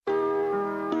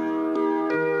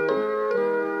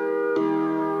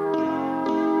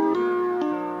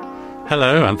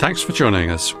Hello and thanks for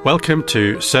joining us. Welcome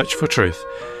to Search for Truth.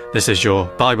 This is your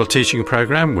Bible teaching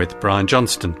programme with Brian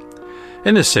Johnston.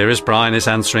 In this series, Brian is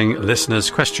answering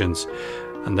listeners' questions,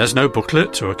 and there's no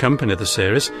booklet to accompany the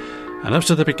series, and up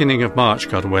to the beginning of March,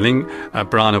 God willing,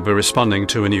 Brian will be responding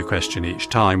to a new question each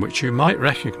time, which you might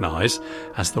recognise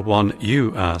as the one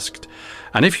you asked.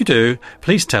 And if you do,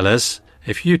 please tell us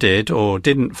if you did or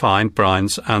didn't find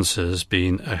Brian's answers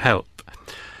being a help.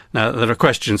 Now, there are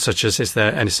questions such as, is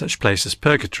there any such place as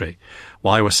purgatory?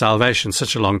 Why was salvation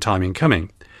such a long time in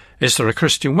coming? Is there a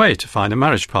Christian way to find a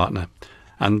marriage partner?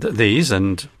 And these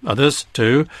and others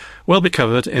too will be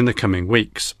covered in the coming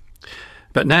weeks.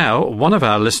 But now, one of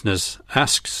our listeners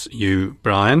asks you,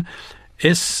 Brian,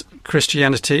 is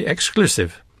Christianity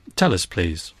exclusive? Tell us,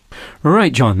 please.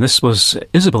 Right, John, this was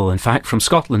Isabel, in fact, from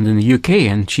Scotland in the UK,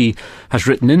 and she has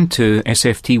written into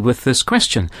SFT with this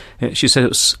question. She said it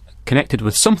was connected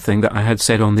with something that I had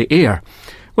said on the air.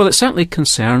 Well, it certainly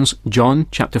concerns John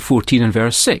chapter 14 and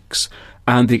verse 6,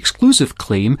 and the exclusive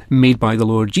claim made by the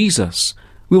Lord Jesus.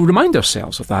 We'll remind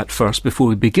ourselves of that first before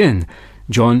we begin.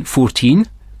 John 14,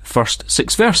 first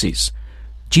 6 verses.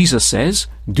 Jesus says,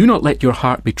 "Do not let your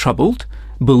heart be troubled.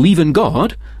 Believe in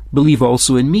God, believe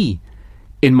also in me.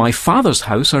 In my Father's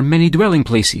house are many dwelling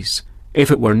places. If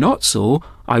it were not so,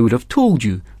 I would have told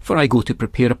you, for I go to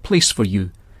prepare a place for you.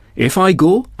 If I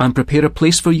go and prepare a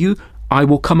place for you, I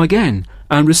will come again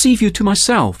and receive you to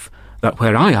myself, that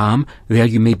where I am, there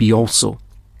you may be also.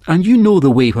 And you know the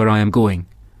way where I am going."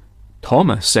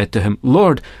 Thomas said to him,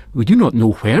 "Lord, we do not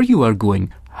know where you are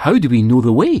going. How do we know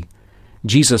the way?"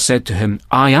 Jesus said to him,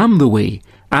 "I am the way,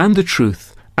 and the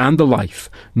truth, and the life.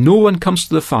 No one comes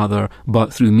to the Father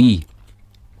but through me."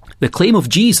 The claim of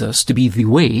Jesus to be the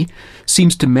way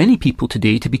seems to many people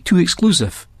today to be too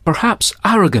exclusive, perhaps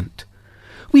arrogant.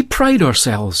 We pride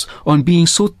ourselves on being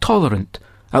so tolerant,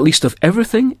 at least of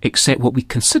everything except what we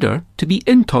consider to be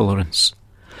intolerance.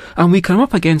 And we come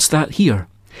up against that here.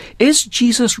 Is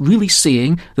Jesus really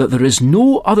saying that there is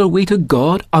no other way to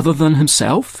God other than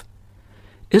himself?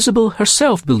 Isabel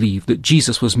herself believed that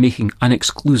Jesus was making an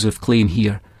exclusive claim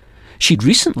here. She'd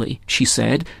recently, she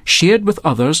said, shared with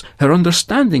others her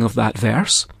understanding of that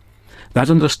verse. That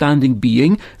understanding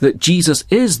being that Jesus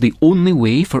is the only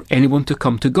way for anyone to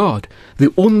come to God,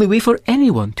 the only way for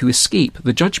anyone to escape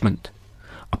the judgment.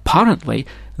 Apparently,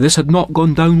 this had not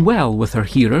gone down well with her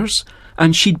hearers,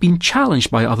 and she'd been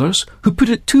challenged by others who put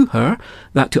it to her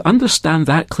that to understand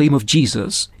that claim of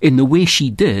Jesus in the way she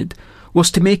did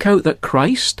was to make out that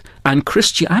Christ and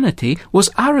Christianity was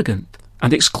arrogant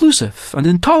and exclusive and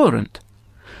intolerant.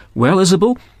 Well,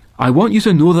 Isabel, I want you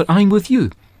to know that I'm with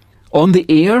you. On the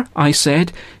air, I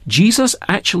said, Jesus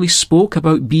actually spoke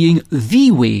about being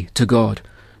the way to God.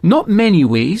 Not many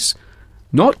ways,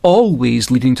 not all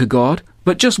ways leading to God,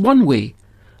 but just one way.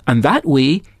 And that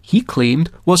way, he claimed,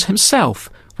 was himself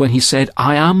when he said,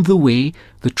 "I am the way,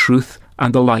 the truth,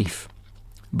 and the life."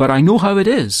 But I know how it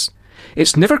is.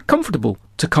 It's never comfortable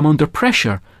to come under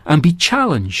pressure and be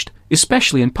challenged,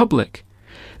 especially in public.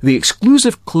 The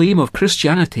exclusive claim of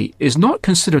Christianity is not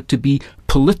considered to be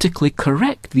politically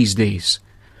correct these days,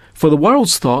 for the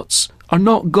world's thoughts are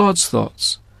not God's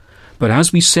thoughts. But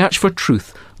as we search for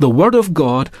truth, the Word of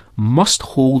God must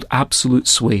hold absolute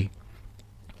sway.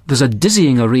 There's a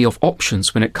dizzying array of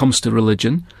options when it comes to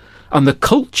religion, and the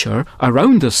culture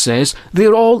around us says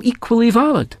they're all equally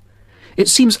valid. It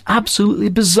seems absolutely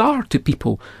bizarre to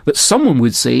people that someone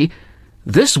would say,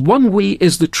 "This one way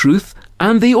is the truth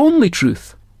and the only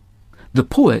truth." The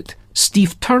poet,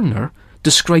 Steve Turner,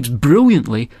 describes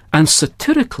brilliantly and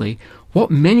satirically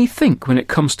what many think when it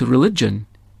comes to religion.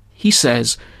 He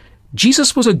says,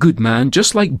 "Jesus was a good man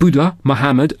just like Buddha,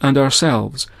 Muhammad and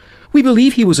ourselves. We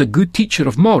believe he was a good teacher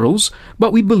of morals,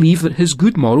 but we believe that his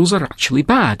good morals are actually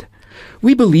bad.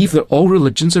 We believe that all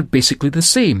religions are basically the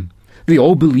same. They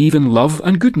all believe in love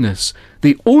and goodness.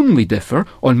 They only differ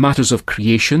on matters of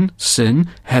creation, sin,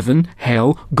 heaven,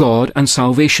 hell, God and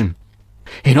salvation."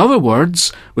 In other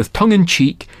words, with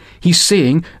tongue-in-cheek, he's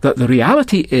saying that the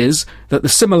reality is that the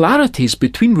similarities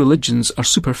between religions are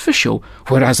superficial,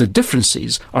 whereas the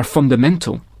differences are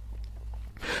fundamental.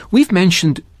 We've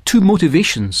mentioned two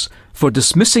motivations for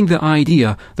dismissing the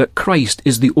idea that Christ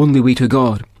is the only way to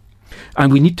God,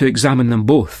 and we need to examine them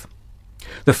both.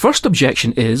 The first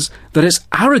objection is that it's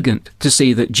arrogant to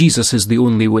say that Jesus is the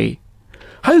only way.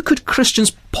 How could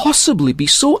Christians possibly be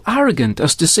so arrogant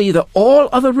as to say that all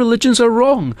other religions are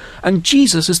wrong and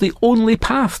Jesus is the only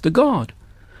path to God?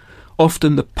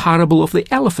 Often the parable of the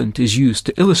elephant is used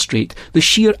to illustrate the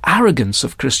sheer arrogance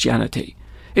of Christianity.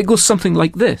 It goes something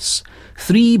like this.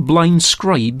 3 blind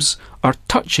scribes are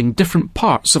touching different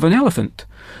parts of an elephant.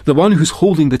 The one who's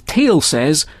holding the tail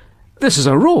says, "This is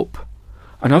a rope."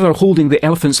 Another holding the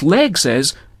elephant's leg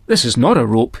says, "This is not a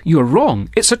rope, you're wrong,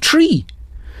 it's a tree."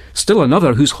 Still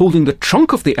another who's holding the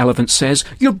trunk of the elephant says,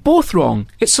 "You're both wrong,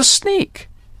 it's a snake."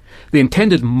 The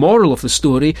intended moral of the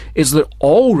story is that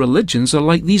all religions are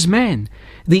like these men.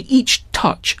 They each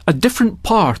touch a different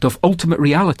part of ultimate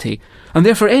reality, and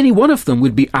therefore any one of them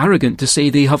would be arrogant to say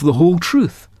they have the whole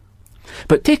truth.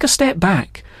 But take a step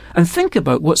back and think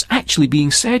about what's actually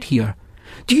being said here.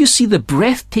 Do you see the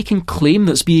breathtaking claim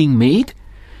that's being made?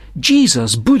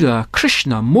 Jesus, Buddha,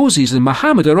 Krishna, Moses and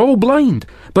Muhammad are all blind,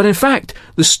 but in fact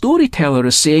the storyteller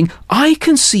is saying, "I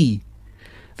can see."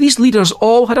 These leaders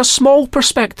all had a small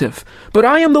perspective, but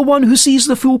I am the one who sees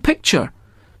the full picture.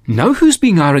 Now who's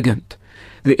being arrogant?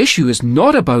 The issue is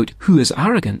not about who is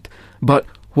arrogant, but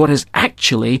what is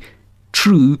actually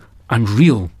true and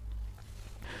real.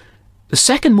 The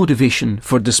second motivation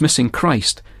for dismissing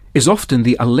Christ is often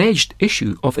the alleged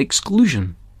issue of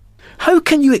exclusion. How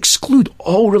can you exclude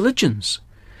all religions?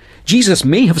 Jesus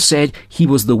may have said he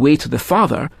was the way to the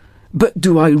Father, but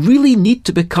do I really need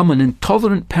to become an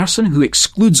intolerant person who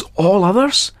excludes all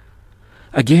others?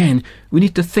 Again, we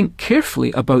need to think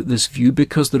carefully about this view,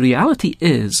 because the reality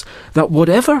is that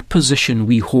whatever position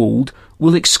we hold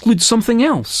will exclude something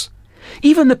else.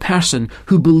 Even the person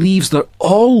who believes that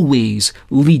all ways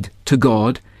lead to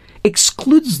God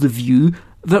excludes the view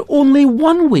that only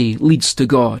one way leads to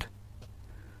God.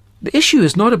 The issue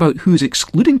is not about who's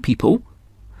excluding people,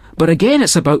 but again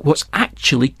it's about what's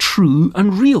actually true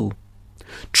and real.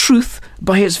 Truth,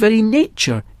 by its very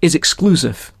nature, is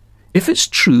exclusive. If it's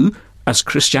true, as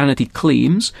Christianity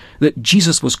claims, that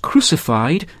Jesus was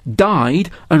crucified,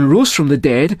 died, and rose from the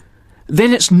dead,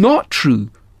 then it's not true,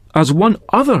 as one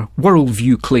other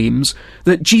worldview claims,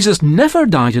 that Jesus never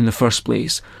died in the first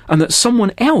place, and that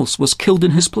someone else was killed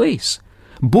in his place.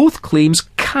 Both claims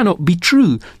cannot be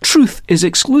true. Truth is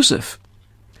exclusive.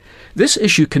 This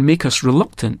issue can make us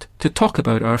reluctant to talk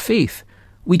about our faith.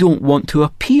 We don't want to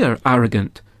appear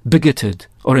arrogant, bigoted,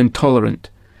 or intolerant.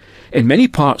 In many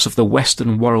parts of the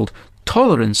Western world,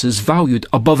 tolerance is valued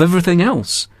above everything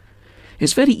else.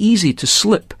 It's very easy to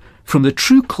slip from the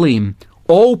true claim,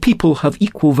 all people have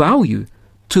equal value,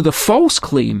 to the false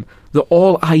claim that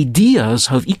all ideas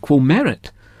have equal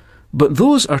merit. But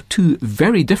those are two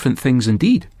very different things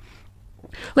indeed.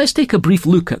 Let's take a brief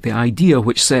look at the idea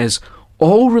which says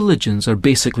all religions are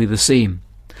basically the same.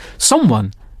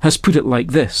 Someone has put it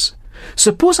like this.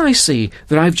 Suppose I say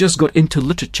that I've just got into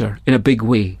literature in a big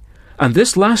way, and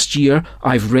this last year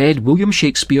I've read William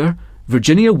Shakespeare,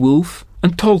 Virginia Woolf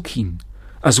and Tolkien,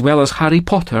 as well as Harry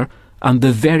Potter and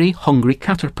The Very Hungry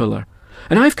Caterpillar,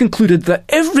 and I've concluded that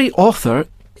every author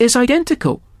is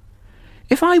identical.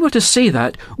 If I were to say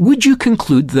that, would you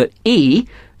conclude that A,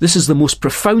 this is the most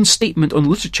profound statement on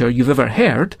literature you've ever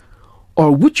heard,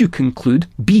 or would you conclude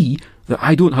B, that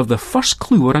I don't have the first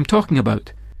clue what I'm talking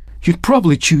about? You'd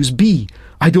probably choose B,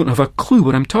 I don't have a clue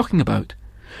what I'm talking about.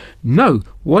 Now,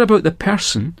 what about the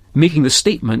person making the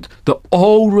statement that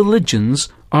all religions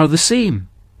are the same?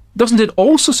 Doesn't it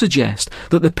also suggest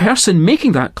that the person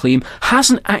making that claim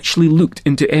hasn't actually looked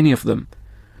into any of them?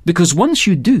 Because once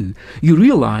you do, you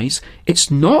realise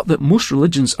it's not that most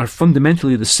religions are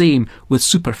fundamentally the same with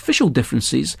superficial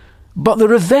differences, but the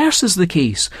reverse is the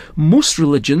case. Most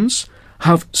religions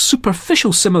have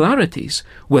superficial similarities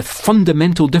with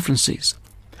fundamental differences.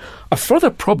 A further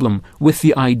problem with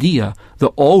the idea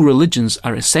that all religions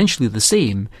are essentially the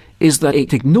same is that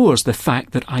it ignores the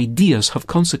fact that ideas have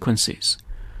consequences.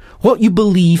 What you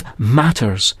believe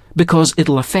matters because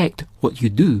it'll affect what you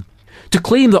do. To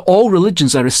claim that all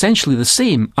religions are essentially the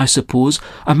same, I suppose,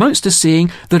 amounts to saying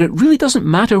that it really doesn't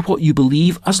matter what you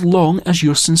believe as long as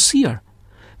you're sincere.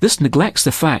 This neglects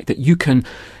the fact that you can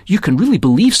really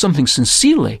believe something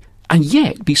sincerely and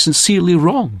yet be sincerely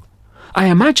wrong. I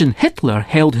imagine Hitler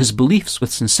held his beliefs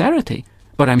with sincerity,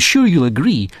 but I'm sure you'll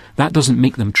agree that doesn't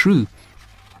make them true.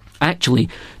 Actually,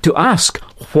 to ask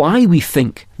why we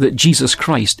think that Jesus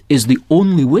Christ is the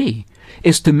only way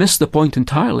is to miss the point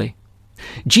entirely.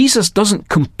 Jesus doesn't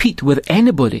compete with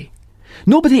anybody.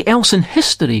 Nobody else in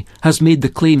history has made the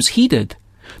claims he did.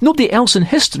 Nobody else in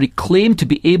history claimed to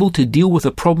be able to deal with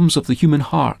the problems of the human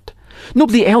heart.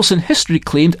 Nobody else in history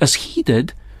claimed, as he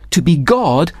did, to be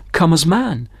God come as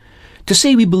man. To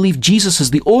say we believe Jesus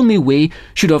is the only way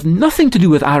should have nothing to do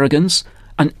with arrogance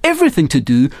and everything to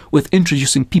do with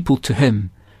introducing people to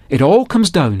him. It all comes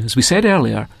down, as we said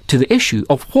earlier, to the issue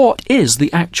of what is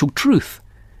the actual truth.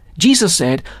 Jesus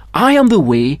said, "I am the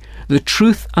way, the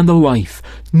truth, and the life.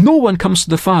 No one comes to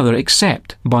the Father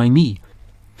except by me."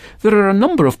 There are a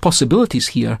number of possibilities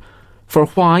here for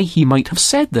why he might have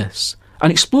said this,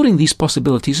 and exploring these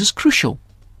possibilities is crucial.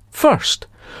 First,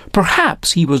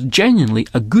 perhaps he was genuinely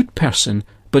a good person,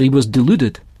 but he was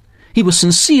deluded. He was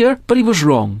sincere, but he was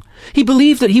wrong. He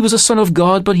believed that he was a son of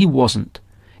God, but he wasn't.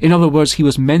 In other words, he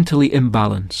was mentally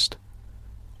imbalanced.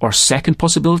 Or second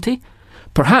possibility,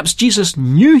 perhaps Jesus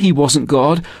knew he wasn't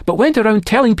God, but went around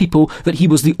telling people that he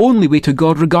was the only way to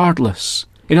God regardless.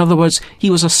 In other words, he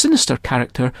was a sinister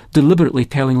character deliberately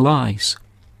telling lies.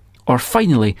 Or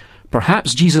finally,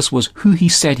 perhaps Jesus was who he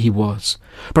said he was.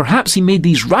 Perhaps he made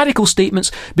these radical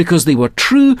statements because they were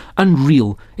true and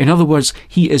real. In other words,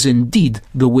 he is indeed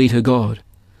the way to God.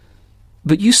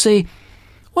 But you say,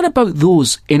 what about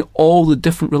those in all the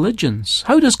different religions?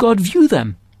 How does God view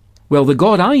them? Well, the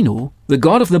God I know, the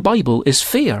God of the Bible, is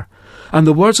fair, and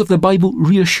the words of the Bible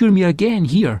reassure me again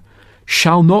here.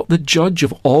 Shall not the judge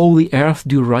of all the earth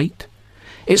do right?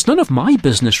 It's none of my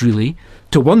business, really,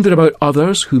 to wonder about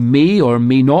others who may or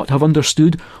may not have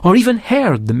understood or even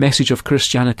heard the message of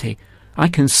Christianity. I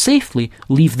can safely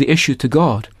leave the issue to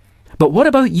God. But what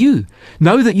about you?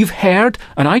 Now that you've heard,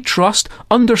 and I trust,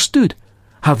 understood,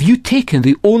 have you taken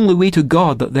the only way to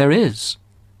God that there is?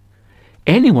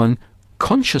 Anyone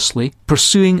consciously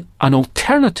pursuing an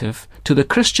alternative to the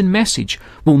Christian message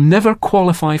will never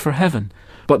qualify for heaven,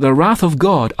 but the wrath of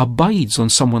God abides on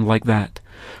someone like that,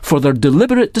 for their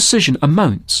deliberate decision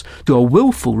amounts to a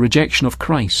willful rejection of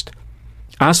Christ.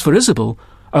 As for Isabel,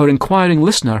 our inquiring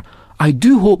listener, I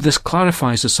do hope this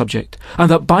clarifies the subject,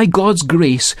 and that by God's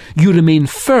grace you remain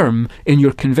firm in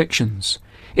your convictions.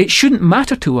 It shouldn't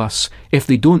matter to us if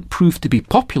they don't prove to be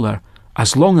popular,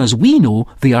 as long as we know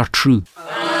they are true.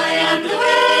 I am the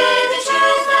way, the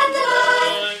truth, and the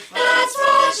life. That's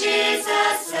what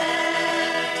Jesus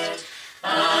said.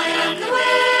 I am the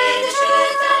way, the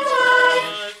truth, and the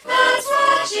life. That's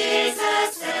what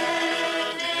Jesus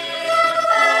said. The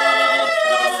path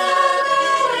is the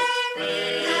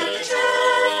way, and the truth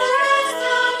is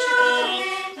the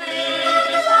truth,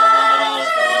 and the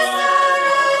life is the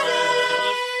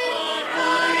way. I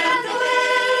am the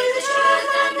way, the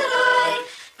truth, and the life.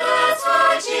 That's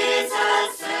what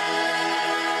Jesus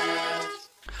said.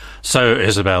 So,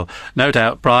 Isabel, no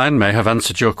doubt Brian may have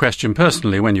answered your question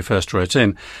personally when you first wrote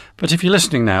in, but if you're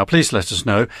listening now, please let us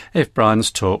know if Brian's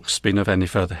talk's been of any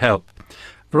further help.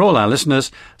 For all our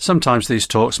listeners, sometimes these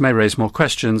talks may raise more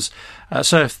questions,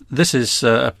 so if this is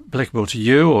applicable to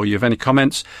you or you have any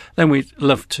comments, then we'd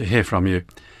love to hear from you.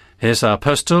 Here's our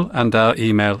postal and our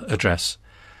email address.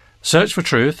 Search for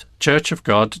Truth, Church of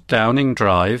God, Downing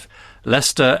Drive,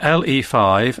 Leicester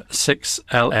LE5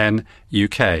 6LN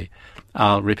UK.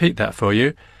 I'll repeat that for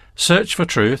you. Search for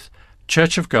Truth,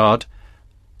 Church of God,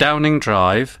 Downing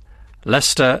Drive,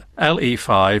 Leicester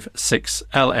LE5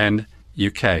 6LN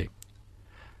UK.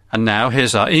 And now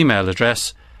here's our email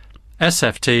address,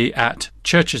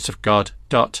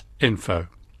 sft@churchesofgod.info.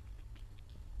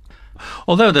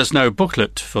 Although there's no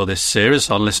booklet for this series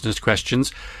on listeners'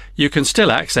 questions, you can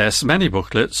still access many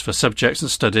booklets for subjects and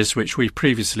studies which we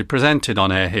previously presented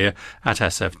on air here at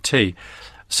SFT,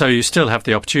 so you still have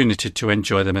the opportunity to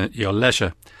enjoy them at your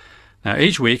leisure. Now,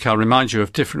 each week I'll remind you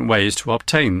of different ways to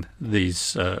obtain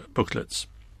these booklets.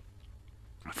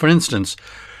 For instance,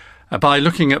 by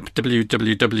looking up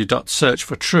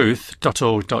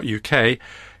www.searchfortruth.org.uk,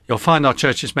 you'll find our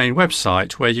church's main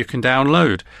website where you can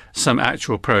download some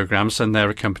actual programmes and their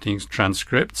accompanying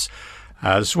transcripts,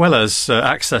 as well as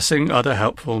accessing other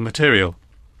helpful material.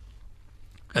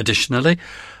 Additionally,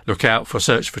 look out for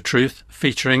Search for Truth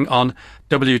featuring on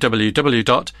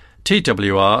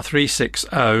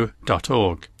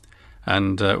www.twr360.org.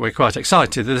 And we're quite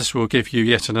excited that this will give you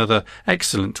yet another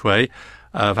excellent way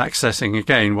of accessing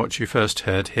again what you first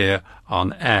heard here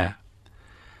on air.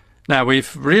 Now,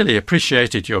 we've really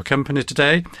appreciated your company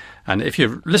today, and if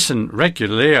you listen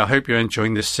regularly, I hope you're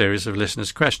enjoying this series of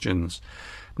listeners' questions.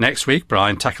 Next week,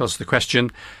 Brian tackles the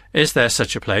question, is there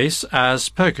such a place as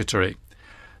purgatory?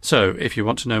 So, if you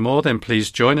want to know more, then please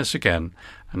join us again.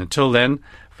 And until then,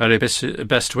 very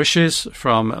best wishes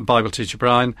from Bible teacher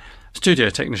Brian, studio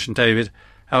technician David,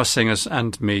 our singers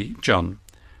and me, John.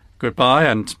 Goodbye,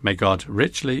 and may God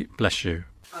richly bless you.